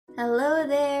Hello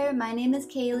there, my name is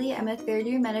Kaylee. I'm a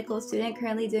third-year medical student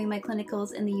currently doing my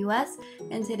clinicals in the US,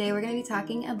 and today we're going to be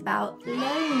talking about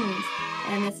loans.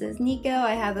 And this is Nico.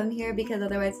 I have him here because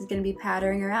otherwise he's going to be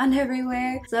pattering around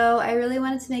everywhere. So I really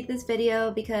wanted to make this video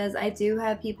because I do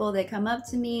have people that come up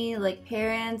to me, like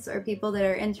parents or people that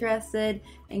are interested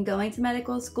in going to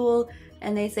medical school,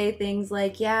 and they say things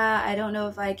like, yeah, I don't know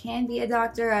if I can be a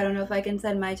doctor, I don't know if I can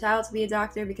send my child to be a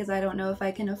doctor because I don't know if I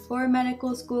can afford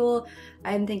medical school,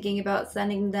 I'm thinking about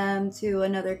sending them to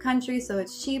another country so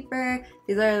it's cheaper.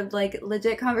 These are like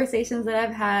legit conversations that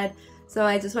I've had. So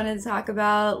I just wanted to talk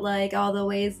about like all the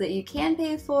ways that you can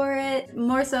pay for it,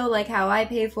 more so like how I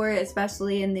pay for it,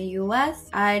 especially in the US.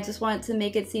 I just want to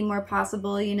make it seem more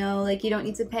possible, you know, like you don't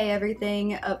need to pay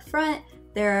everything up front.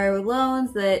 There are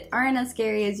loans that aren't as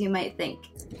scary as you might think.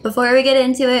 Before we get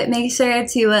into it, make sure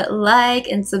to like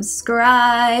and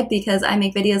subscribe because I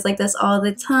make videos like this all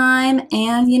the time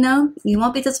and you know, you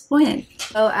won't be disappointed.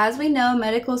 So as we know,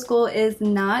 medical school is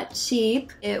not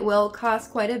cheap. It will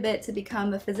cost quite a bit to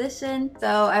become a physician.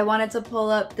 So I wanted to pull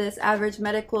up this average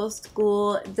medical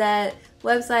school debt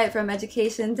website from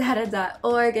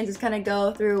educationdata.org and just kind of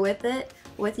go through with it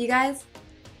with you guys.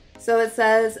 So it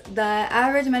says the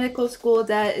average medical school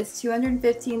debt is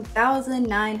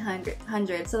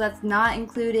 $215,900. So that's not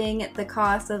including the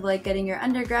cost of like getting your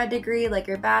undergrad degree, like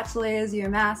your bachelor's, your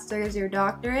master's, your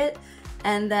doctorate.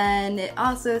 And then it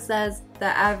also says the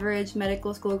average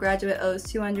medical school graduate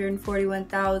owes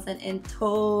 $241,000 in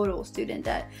total student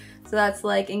debt. So that's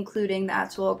like including the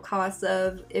actual cost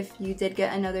of if you did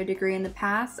get another degree in the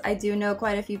past. I do know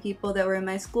quite a few people that were in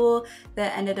my school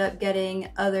that ended up getting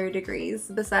other degrees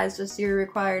besides just your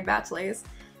required bachelor's.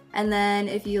 And then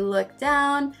if you look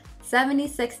down,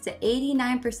 76 to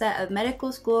 89% of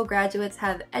medical school graduates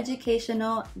have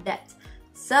educational debt.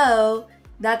 So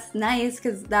that's nice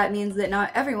because that means that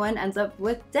not everyone ends up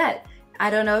with debt. I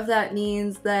don't know if that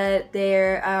means that they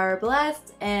are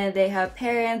blessed and they have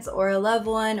parents or a loved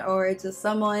one or just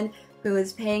someone who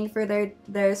is paying for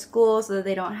their school so that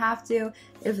they don't have to,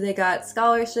 if they got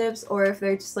scholarships, or if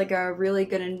they're just like a really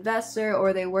good investor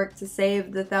or they work to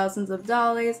save the thousands of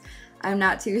dollars. I'm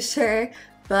not too sure,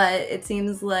 but it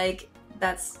seems like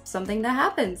that's something that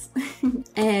happens.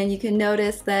 And you can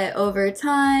notice that over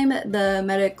time, the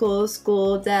medical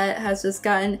school debt has just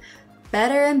gotten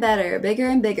better and better, bigger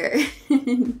and bigger.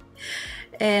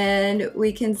 And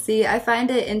we can see, I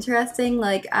find it interesting,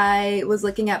 like I was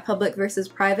looking at public versus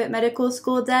private medical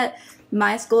school debt.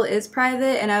 My school is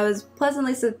private and I was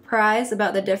pleasantly surprised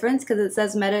about the difference because it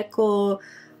says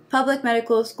public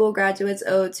medical school graduates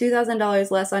owe $2,000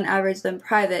 less on average than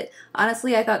private.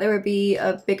 Honestly, I thought there would be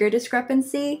a bigger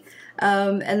discrepancy.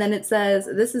 And then it says,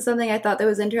 this is something I thought that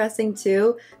was interesting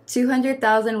too,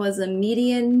 $200,000 was the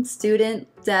median student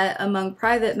debt among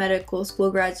private medical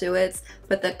school graduates,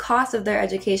 but the cost of their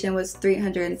education was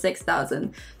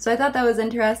 $306,000. So I thought that was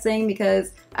interesting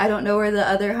because I don't know where the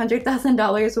other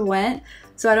 $100,000 went.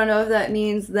 So I don't know if that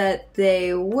means that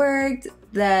they worked,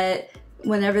 that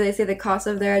whenever they say the cost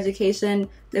of their education,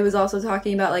 it was also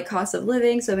talking about like cost of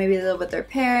living, so maybe they live with their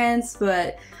parents,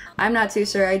 but I'm not too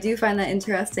sure. I do find that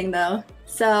interesting though.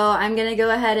 So I'm gonna go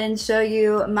ahead and show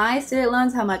you my student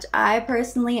loans, how much I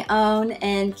personally own,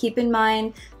 and keep in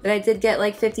mind that I did get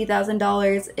like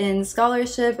 $50,000 in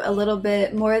scholarship, a little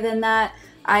bit more than that.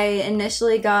 I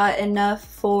initially got enough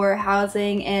for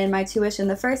housing and my tuition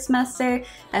the first semester,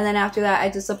 and then after that I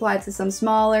just applied to some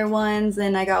smaller ones,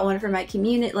 and I got one for my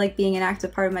community, like being an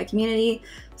active part of my community.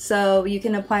 So you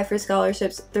can apply for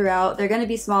scholarships throughout. They're going to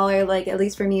be smaller, like at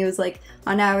least for me it was like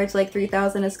on average like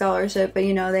 $3,000 a scholarship, but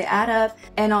you know, they add up.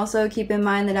 And also keep in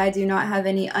mind that I do not have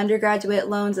any undergraduate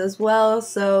loans as well,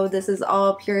 so this is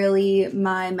all purely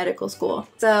my medical school.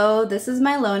 So this is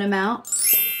my loan amount.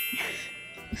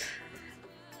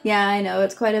 Yeah, I know,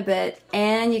 it's quite a bit.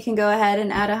 And you can go ahead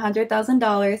and add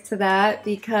 $100,000 to that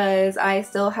because I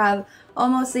still have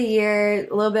almost a year,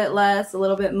 a little bit less, a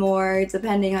little bit more,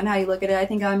 depending on how you look at it. I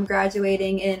think I'm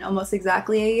graduating in almost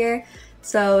exactly a year.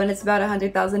 So, and it's about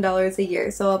 $100,000 a year.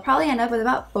 So I'll probably end up with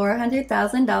about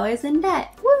 $400,000 in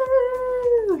debt.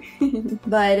 Woo!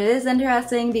 But it is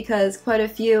interesting because quite a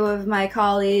few of my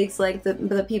colleagues, like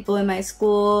the people in my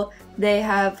school, they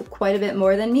have quite a bit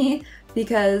more than me.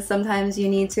 Because sometimes you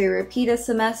need to repeat a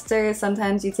semester,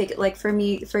 sometimes you take it, like for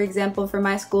me, for example, for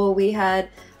my school, we had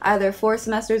either 4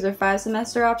 semesters or 5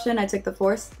 semester option. I took the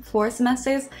four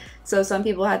semesters, so some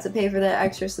people had to pay for that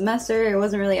extra semester. It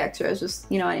wasn't really extra, it was just,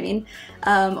 you know what I mean?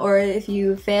 Or if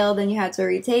you failed, then you had to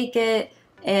retake it.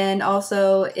 And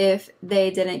also if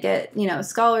they didn't get, you know,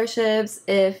 scholarships,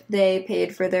 if they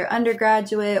paid for their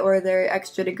undergraduate or their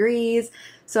extra degrees.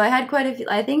 So I had quite a few,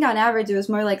 I think on average it was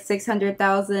more like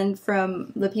 600,000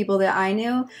 from the people that I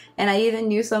knew. And I even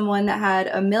knew someone that had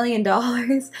 $1 million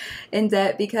in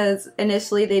debt because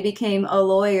initially they became a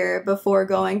lawyer before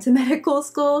going to medical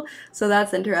school. So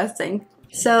that's interesting.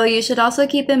 So you should also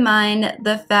keep in mind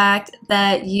the fact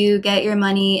that you get your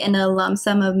money in a lump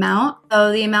sum amount.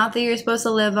 So the amount that you're supposed to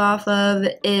live off of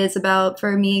is about,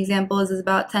 for me examples, is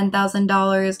about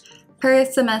 $10,000 per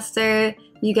semester.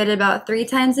 You get it about 3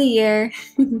 times a year.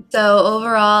 So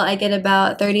overall, I get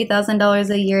about $30,000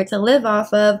 a year to live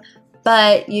off of,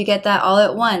 but you get that all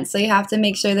at once. So you have to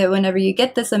make sure that whenever you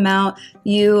get this amount,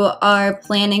 you are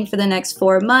planning for the next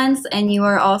 4 months, and you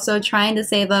are also trying to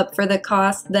save up for the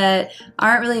costs that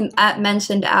aren't really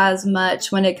mentioned as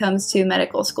much when it comes to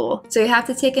medical school. So you have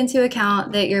to take into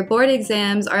account that your board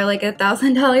exams are like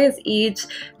 $1,000 each.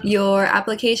 Your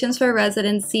applications for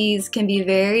residencies can be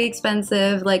very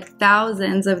expensive, like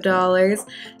thousands of dollars,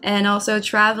 and also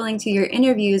traveling to your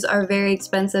interviews are very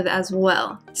expensive as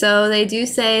well. So they do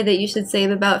say that you should save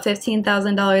about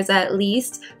 $15,000 at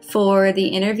least for the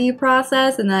interview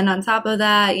process, and then on top of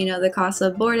that, you know, the cost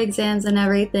of board exams and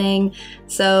everything.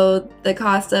 So the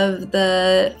cost of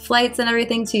the flights and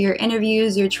everything to your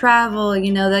interviews, your travel,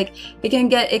 you know, like it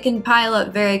can pile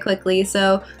up very quickly.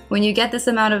 So when you get this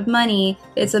amount of money,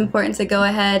 it's important to go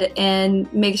ahead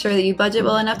and make sure that you budget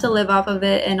well enough to live off of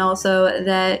it, and also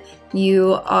that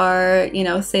you are, you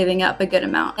know, saving up a good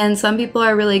amount. And some people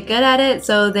are really good at it,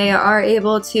 so they are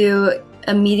able to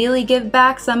immediately give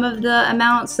back some of the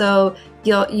amount. So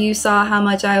you saw how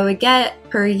much I would get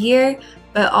per year,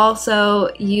 but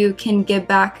also you can give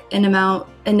back an amount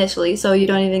initially, so you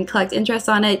don't even collect interest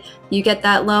on it. You get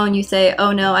that loan, you say,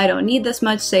 oh no, I don't need this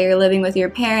much. Say you're living with your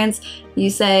parents, you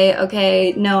say,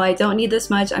 okay, no, I don't need this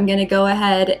much, I'm gonna go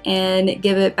ahead and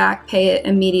give it back, pay it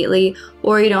immediately.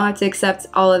 Or you don't have to accept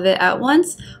all of it at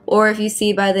once. Or if you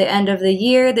see by the end of the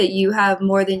year that you have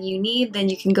more than you need, then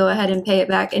you can go ahead and pay it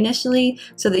back initially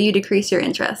so that you decrease your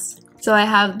interest. So I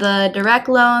have the direct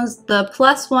loans. The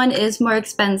plus one is more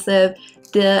expensive.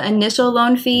 The initial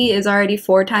loan fee is already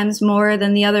 4 times more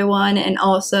than the other one, and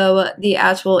also the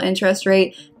actual interest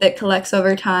rate that collects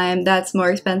over time, that's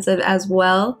more expensive as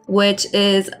well, which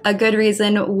is a good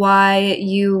reason why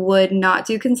you would not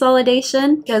do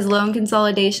consolidation, because loan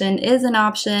consolidation is an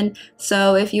option.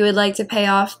 So if you would like to pay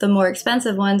off the more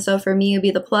expensive one, so for me it would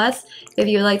be the plus, if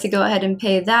you would like to go ahead and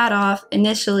pay that off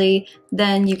initially,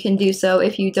 then you can do so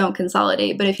if you don't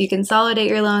consolidate. But if you consolidate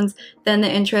your loans, then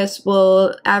the interest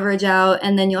will average out,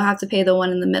 and then you'll have to pay the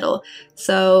one in the middle.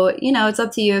 So, you know, it's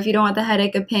up to you. If you don't want the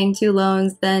headache of paying 2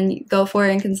 loans, then go for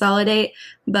it and consolidate.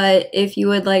 But if you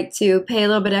would like to pay a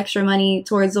little bit extra money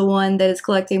towards the one that is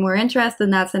collecting more interest, then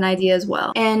that's an idea as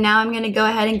well. And now I'm going to go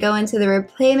ahead and go into the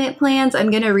repayment plans. I'm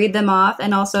going to read them off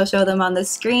and also show them on the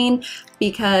screen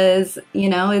because, you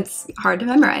know, it's hard to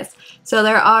memorize. So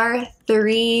there are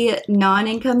 3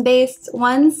 non-income based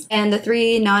ones, and the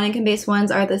 3 non-income based ones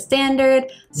are the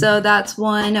standard. So that's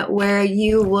one where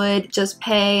you would just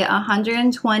pay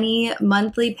 120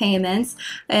 monthly payments,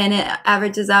 and it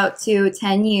averages out to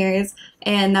 10 years.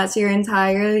 And that's your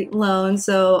entire loan.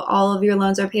 So all of your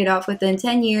loans are paid off within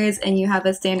 10 years, and you have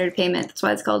a standard payment. That's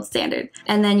why it's called standard.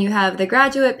 And then you have the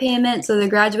graduate payment. So the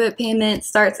graduate payment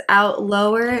starts out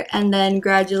lower and then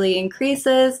gradually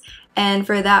increases. And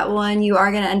for that one, you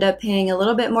are going to end up paying a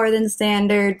little bit more than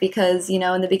standard because, you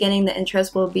know, in the beginning, the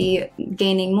interest will be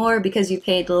gaining more because you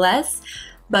paid less.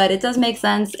 But it does make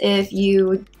sense if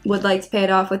you would like to pay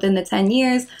it off within the 10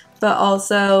 years. But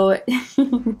also,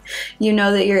 you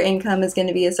know that your income is going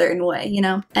to be a certain way, you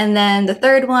know? And then the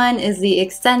third one is the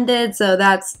extended. So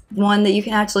that's one that you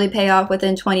can actually pay off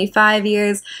within 25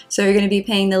 years. So you're going to be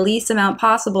paying the least amount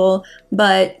possible,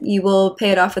 but you will pay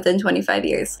it off within 25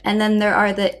 years. And then there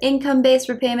are the income-based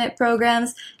repayment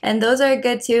programs. And those are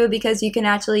good too because you can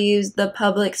actually use the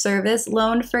public service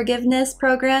loan forgiveness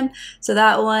program. So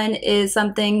that one is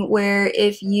something where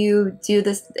if you do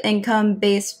this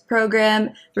income-based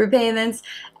program, repayments,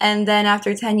 and then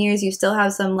after 10 years you still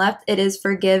have some left, it is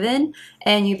forgiven,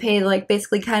 and you pay like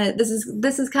basically kind of,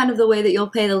 this is kind of the way that you'll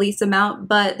pay the least amount,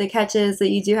 but the catch is that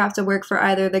you do have to work for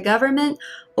either the government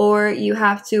or you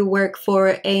have to work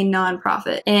for a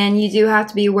nonprofit, and you do have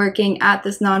to be working at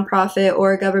this nonprofit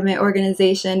or government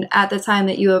organization at the time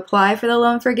that you apply for the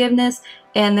loan forgiveness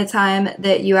and the time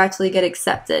that you actually get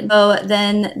accepted. So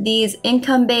then these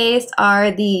income-based are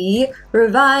the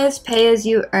revised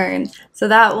pay-as-you-earn. So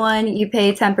that one, you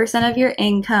pay 10% of your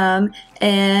income,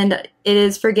 and it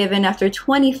is forgiven after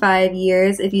 25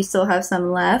 years if you still have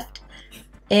some left.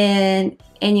 And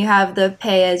and you have the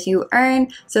pay as you earn.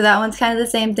 So that one's kind of the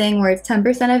same thing where it's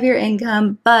 10% of your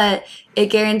income, but it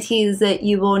guarantees that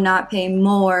you will not pay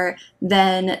more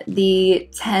than the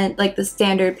the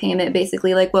standard payment,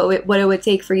 basically, like what it would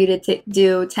take for you to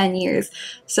do 10 years.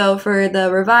 So for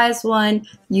the revised one,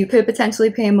 you could potentially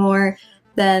pay more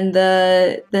than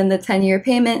the 10-year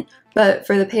payment, but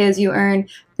for the pay as you earn,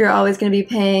 you're always going to be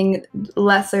paying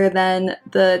lesser than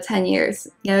the 10 years.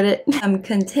 Get it?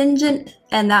 Contingent,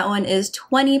 and that one is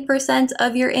 20%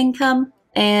 of your income.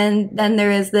 And then there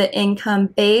is the income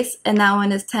base, and that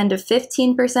one is 10 to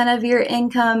 15% of your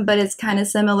income, but it's kind of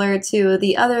similar to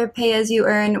the other pay as you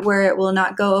earn, where it will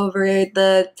not go over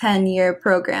the 10-year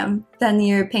program,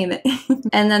 10-year payment.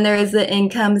 And then there is the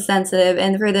income sensitive,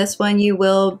 and for this one, you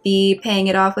will be paying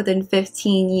it off within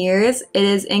 15 years. It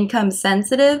is income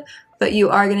sensitive, but you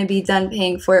are going to be done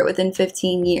paying for it within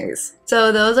 15 years.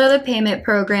 So those are the payment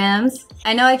programs.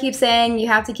 I know I keep saying you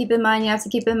have to keep in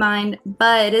mind,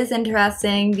 but it is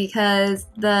interesting because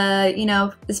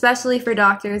especially for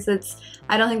doctors,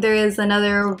 I don't think there is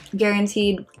another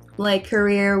guaranteed like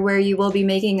career where you will be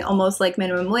making almost like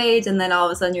minimum wage and then all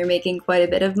of a sudden you're making quite a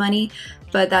bit of money,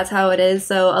 but that's how it is.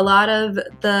 So a lot of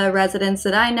the residents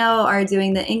that I know are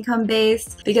doing the income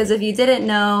based, because if you didn't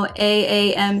know,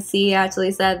 AAMC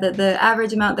actually said that the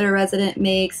average amount that a resident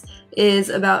makes is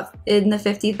about in the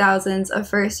 50,000s. A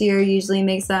first year usually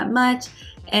makes that much,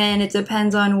 and it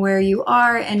depends on where you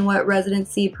are and what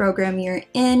residency program you're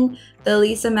in. The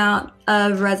least amount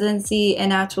of residency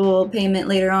and actual payment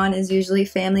later on is usually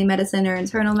family medicine or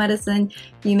internal medicine.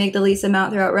 You make the least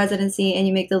amount throughout residency, and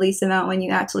you make the least amount when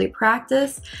you actually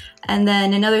practice. And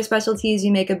then in other specialties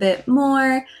you make a bit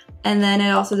more, and then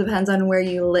it also depends on where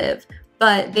you live.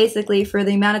 But basically, for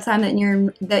the amount of time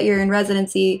that you're in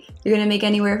residency, you're gonna make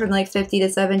anywhere from like $50,000 to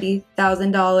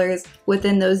 $70,000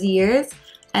 within those years,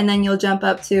 and then you'll jump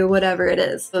up to whatever it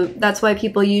is. So that's why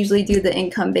people usually do the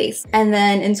income base. And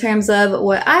then in terms of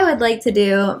what I would like to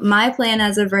do, my plan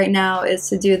as of right now is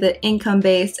to do the income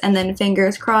base, and then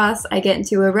fingers crossed I get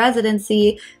into a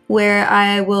residency where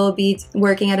I will be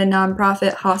working at a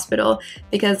nonprofit hospital,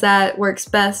 because that works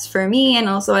best for me, and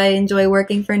also I enjoy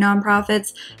working for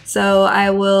nonprofits. So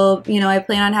I will, I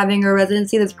plan on having a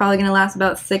residency that's probably gonna last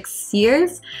about 6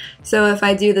 years. So if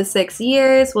I do the 6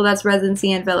 years, well, that's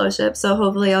residency and fellowship, so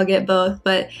hopefully I'll get both.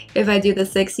 But if I do the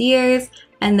 6 years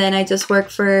and then I just work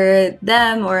for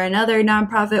them or another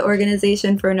nonprofit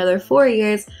organization for another 4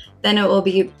 years, then it will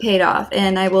be paid off,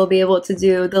 and I will be able to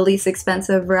do the least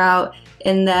expensive route,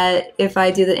 in that if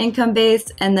I do the income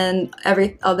based and then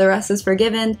all the rest is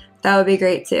forgiven, that would be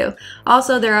great too.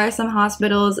 Also, there are some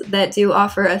hospitals that do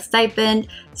offer a stipend,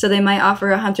 so they might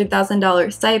offer a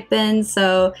 $100,000 stipend.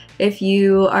 So if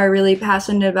you are really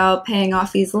passionate about paying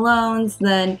off these loans,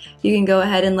 then you can go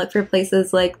ahead and look for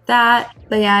places like that.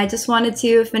 But yeah, I just wanted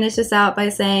to finish this out by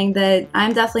saying that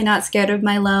I'm definitely not scared of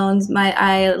my loans.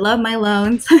 I love my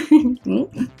loans.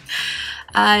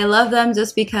 I love them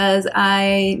just because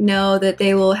I know that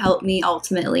they will help me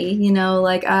ultimately.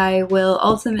 Like I will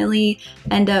ultimately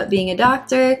end up being a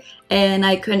doctor, and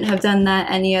I couldn't have done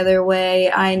that any other way.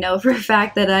 I know for a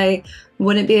fact that I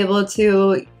wouldn't be able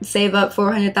to save up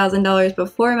 $400,000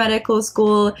 before medical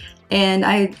school, and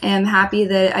I am happy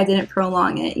that I didn't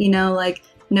prolong it. Like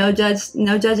no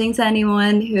judging to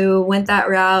anyone who went that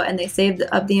route and they saved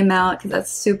up the amount, because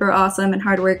that's super awesome and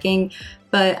hardworking.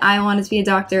 But I wanted to be a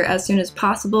doctor as soon as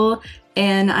possible,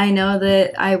 and I know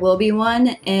that I will be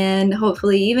one, and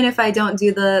hopefully even if I don't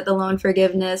do the loan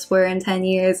forgiveness where in 10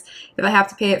 years, if I have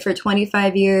to pay it for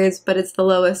 25 years but it's the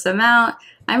lowest amount,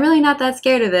 I'm really not that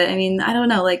scared of it. I mean, I don't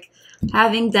know, like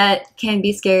having debt can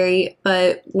be scary,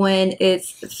 but when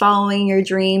it's following your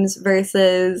dreams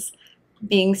versus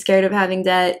being scared of having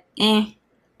debt,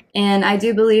 And I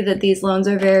do believe that these loans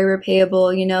are very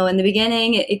repayable. In the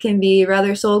beginning, it can be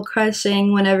rather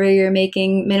soul-crushing whenever you're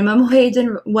making minimum wage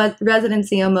in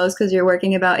residency almost, because you're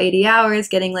working about 80 hours,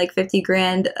 getting like 50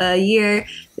 grand a year.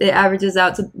 It averages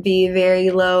out to be very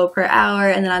low per hour.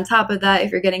 And then on top of that,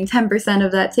 if you're getting 10%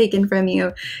 of that taken from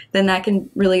you, then that can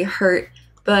really hurt.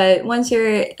 But once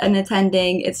you're an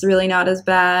attending, it's really not as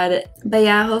bad. But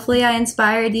yeah, hopefully I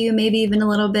inspired you, maybe even a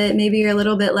little bit. Maybe you're a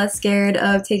little bit less scared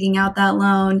of taking out that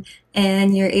loan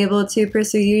and you're able to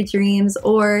pursue your dreams,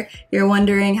 or you're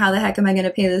wondering how the heck am I going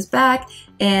to pay this back?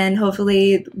 And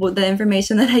hopefully the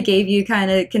information that I gave you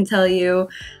kind of can tell you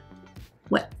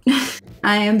what.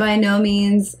 I am by no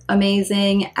means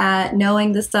amazing at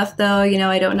knowing this stuff though.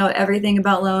 I don't know everything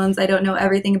about loans. I don't know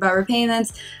everything about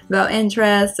repayments, about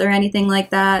interest, or anything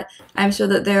like that. I'm sure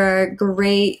that there are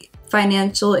great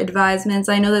financial advisements.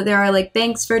 I know that there are like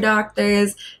banks for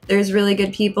doctors. There's really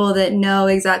good people that know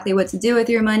exactly what to do with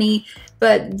your money,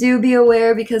 but do be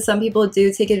aware because some people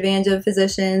do take advantage of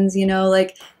physicians, you know,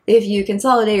 like if you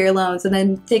consolidate your loans and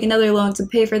then take another loan to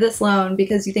pay for this loan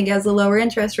because you think it has a lower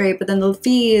interest rate, but then the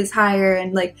fee is higher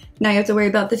and like now you have to worry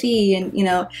about the fee, and you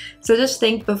know, so just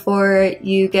think before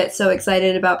you get so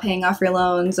excited about paying off your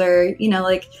loans, or you know,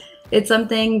 like it's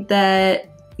something that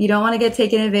you don't want to get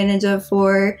taken advantage of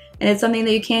for, and it's something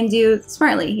that you can do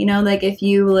smartly, you know, like if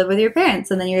you live with your parents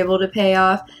and then you're able to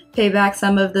pay back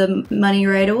some of the money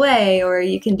right away, or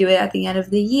you can do it at the end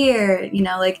of the year, you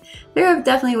know, like there are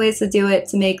definitely ways to do it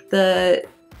to make the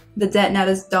debt not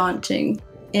as daunting.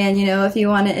 And you know, if you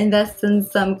want to invest in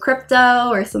some crypto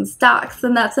or some stocks,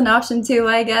 then that's an option too,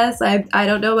 I guess. I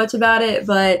don't know much about it,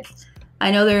 but I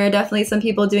know there are definitely some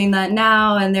people doing that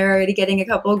now, and they're already getting a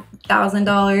couple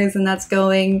 $1,000s, and that's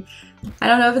going, I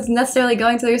don't know if it's necessarily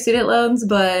going to their student loans,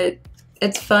 but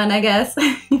it's fun, I guess.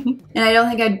 And I don't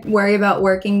think I'd worry about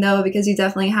working though, because you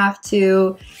definitely have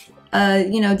to,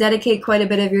 you know, dedicate quite a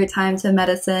bit of your time to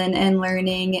medicine and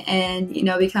learning and, you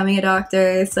know, becoming a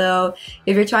doctor. So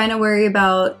if you're trying to worry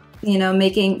about, you know,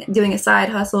 doing a side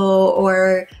hustle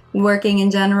or working in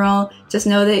general, just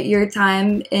know that your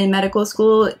time in medical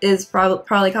school is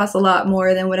probably costs a lot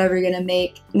more than whatever you're gonna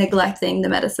make neglecting the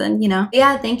medicine, you know?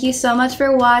 Yeah, thank you so much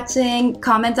for watching.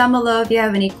 Comment down below if you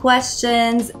have any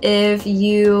questions. If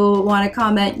you want to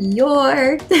comment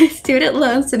your student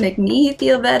loans to make me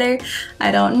feel better,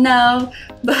 I don't know,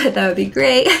 but that would be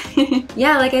great.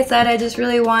 Yeah, like I said, I just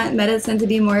really want medicine to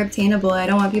be more obtainable. I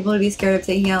don't want people to be scared of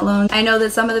taking out loans. I know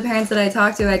that some of the parents that I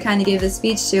talked to, I kind of gave this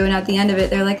speech to, and at the end of it,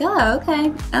 they're like, oh,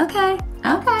 okay,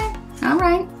 all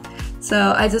right.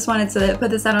 So I just wanted to put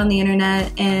this out on the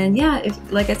internet, and yeah,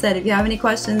 like I said, if you have any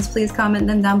questions, please comment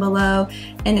them down below.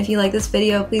 And if you like this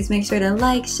video, please make sure to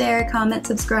like, share, comment,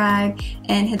 subscribe,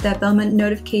 and hit that bell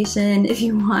notification if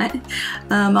you want.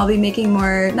 I'll be making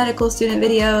more medical student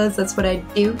videos. That's what I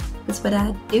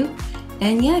do.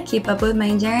 And yeah, keep up with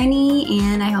my journey,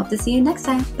 and I hope to see you next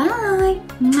time. Bye.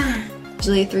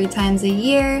 Usually 3 times a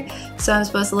year, so I'm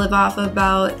supposed to live off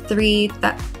about